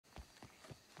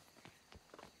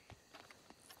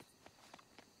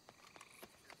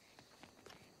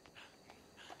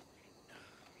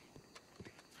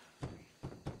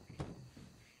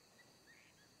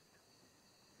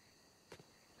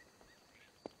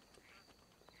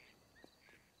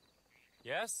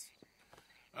Yes?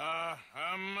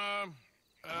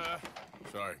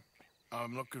 Sorry.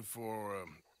 I'm looking for,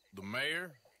 the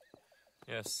mayor?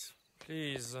 Yes.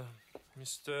 Please,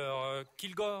 Mr.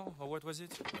 Kilgore, or what was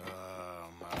it?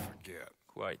 I forget.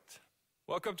 Quite.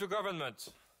 Welcome to government.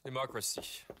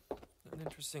 Democracy. An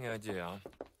interesting idea, huh?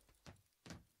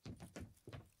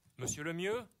 Monsieur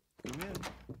Lemieux? Come in.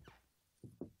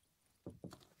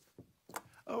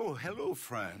 Oh, hello,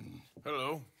 friend.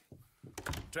 Hello.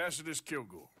 Tacitus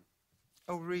Kilgore.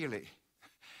 Oh, really?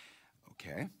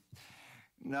 Okay.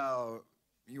 Now,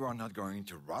 you are not going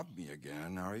to rob me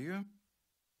again, are you?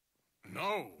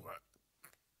 No.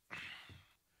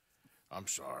 I'm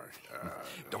sorry.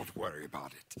 Don't worry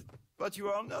about it. But you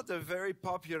are not a very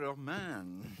popular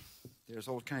man. There's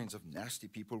all kinds of nasty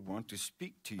people who want to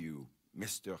speak to you,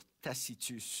 Mr.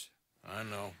 Tacitus. I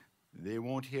know. They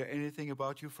won't hear anything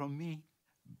about you from me.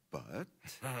 But...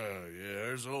 yeah,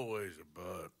 there's always a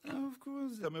but. Of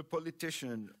course, I'm a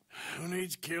politician. Who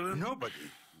needs killing? Nobody.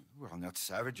 We are not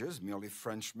savages, merely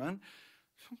Frenchmen.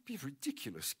 Don't be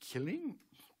ridiculous. Killing?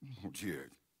 Oh,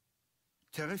 dear.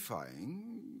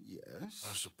 Terrifying, yes.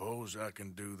 I suppose I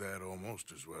can do that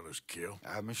almost as well as kill.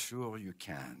 I'm sure you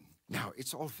can. Now,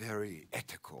 it's all very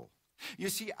ethical. You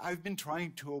see, I've been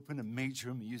trying to open a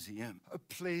major museum, a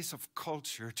place of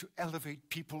culture to elevate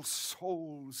people's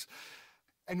souls.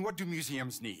 And what do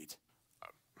museums need?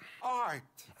 Art.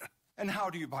 And how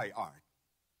do you buy art?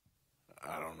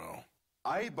 I don't know.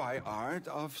 I buy art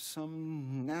of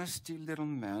some nasty little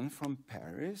man from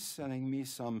Paris selling me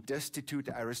some destitute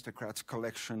aristocrat's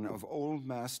collection of old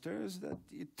masters that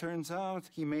it turns out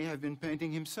he may have been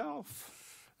painting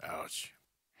himself. Ouch.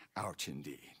 Ouch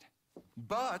indeed.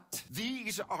 But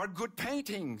these are good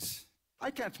paintings. I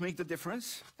can't make the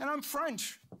difference, and I'm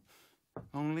French.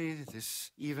 Only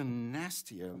this even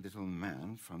nastier little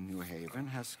man from New Haven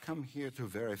has come here to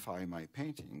verify my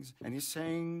paintings, and he's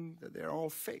saying that they're all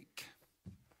fake.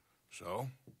 So?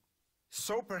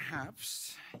 So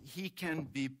perhaps he can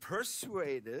be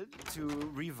persuaded to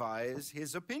revise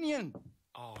his opinion.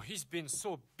 Oh, he's been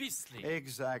so beastly.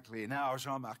 Exactly. Now,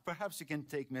 Jean-Marc, perhaps you can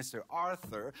take Mr.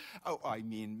 Arthur,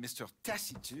 Mr.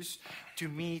 Tacitus, to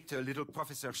meet little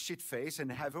Professor Shitface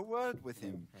and have a word with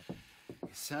him.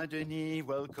 Saint-Denis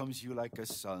welcomes you like a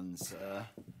son, sir.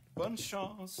 Bonne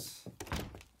chance.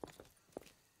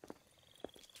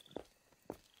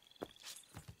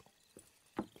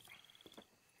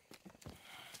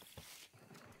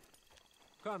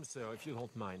 Come, sir, if you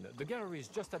don't mind. The gallery is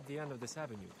just at the end of this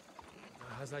avenue.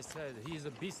 As I said, he is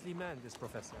a beastly man, this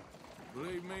professor.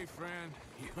 Believe me, friend,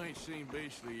 you ain't seen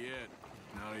beastly yet.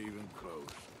 Not even close.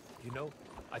 You know,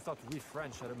 I thought we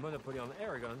French had a monopoly on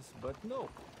arrogance, but no.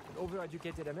 An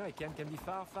overeducated American can be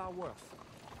far, far worse.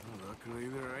 Well, luckily,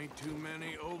 there ain't too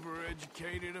many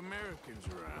overeducated Americans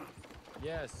around.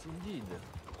 Yes, indeed.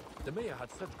 The mayor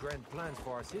had such grand plans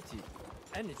for our city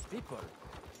and its people.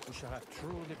 We shall have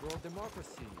true liberal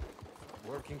democracy,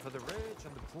 working for the rich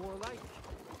and the poor alike.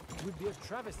 It would be a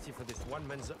travesty for this one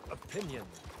man's opinion.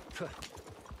 Put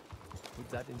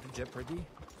that into jeopardy?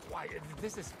 Why,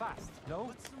 this is fast, no?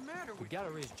 What's the matter The with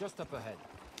gallery is just up ahead.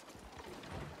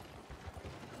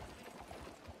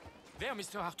 There,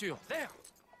 Mr. Arthur, there!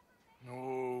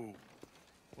 Oh,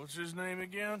 what's his name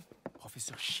again?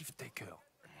 Professor Shiftaker.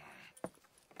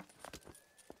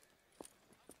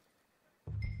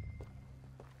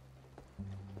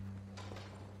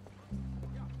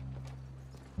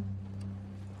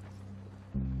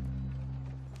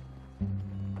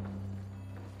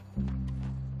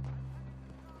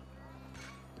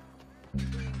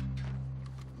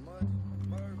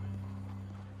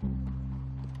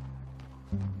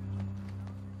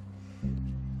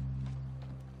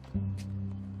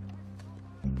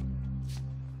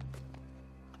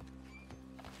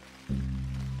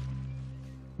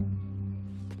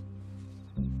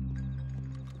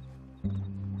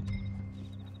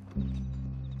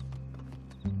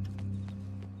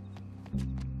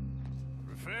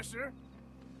 Professor?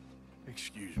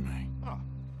 Excuse me. Ah,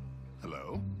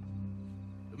 hello.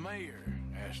 The mayor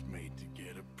asked me to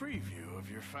get a preview of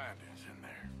your findings in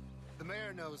there. The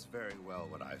mayor knows very well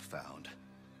what I found.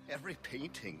 Every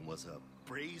painting was a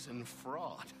brazen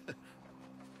fraud.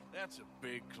 That's a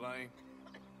big claim.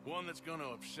 One that's gonna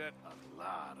upset a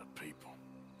lot of people,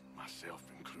 myself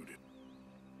included.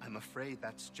 I'm afraid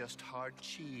that's just hard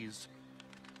cheese.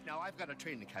 Now, I've got a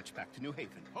train to catch back to New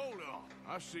Haven. Hold on.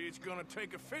 I see it's gonna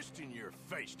take a fist in your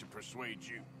face to persuade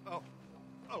you. Oh,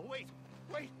 wait.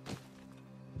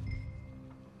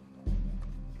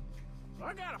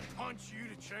 I gotta punch you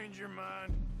to change your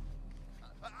mind.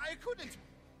 I couldn't.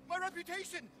 My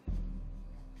reputation.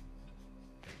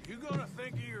 You gonna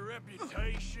think of your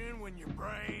reputation when your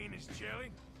brain is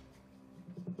jelly?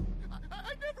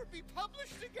 I'd never be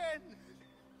published again!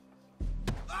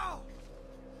 Oh!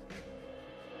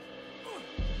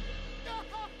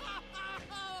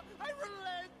 I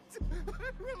relent!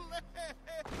 I relent!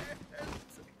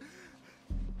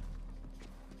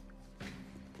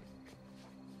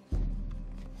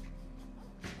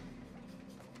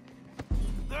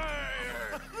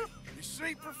 There! You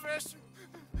see, Professor?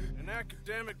 An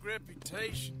academic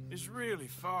reputation is really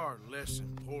far less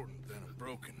important than a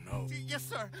broken nose. Yes,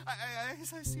 sir.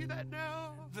 I see that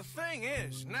now. The thing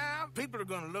is, now people are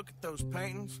gonna look at those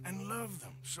paintings and love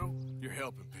them. So you're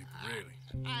helping people, really.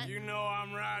 You know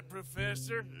I'm right,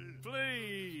 Professor.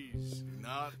 Please do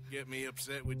not get me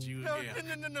upset with you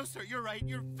again. No, sir. You're right.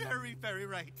 You're very, very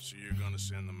right. So you're gonna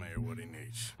send the mayor what he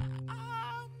needs.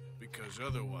 Because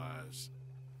otherwise,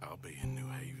 I'll be in New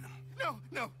Haven.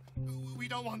 No. We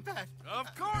don't want that.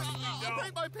 Of course we I'll don't.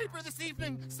 bring my paper this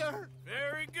evening, sir.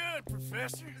 Very good,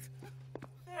 Professor.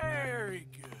 Very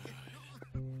good.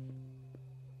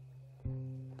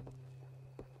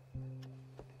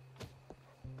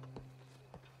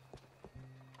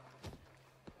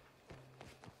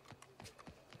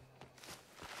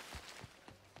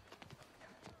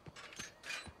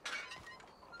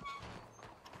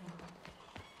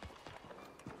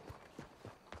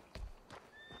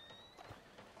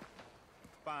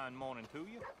 Fine morning to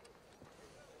you.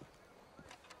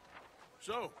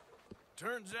 So,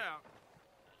 turns out,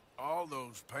 all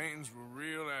those paintings were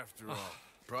real after all.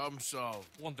 Problem solved.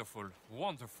 Wonderful,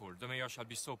 wonderful. The mayor shall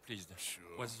be so pleased. Sure.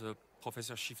 Was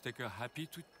Professor Shiftaker happy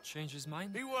to change his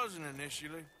mind? He wasn't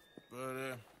initially,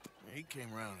 but he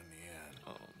came around in the end.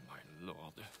 Oh, my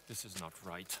lord. This is not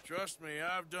right. Trust me,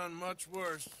 I've done much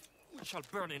worse. We shall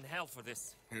burn in hell for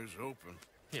this. Here's hoping.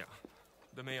 Here.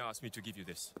 The mayor asked me to give you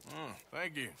this. Oh,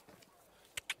 thank you.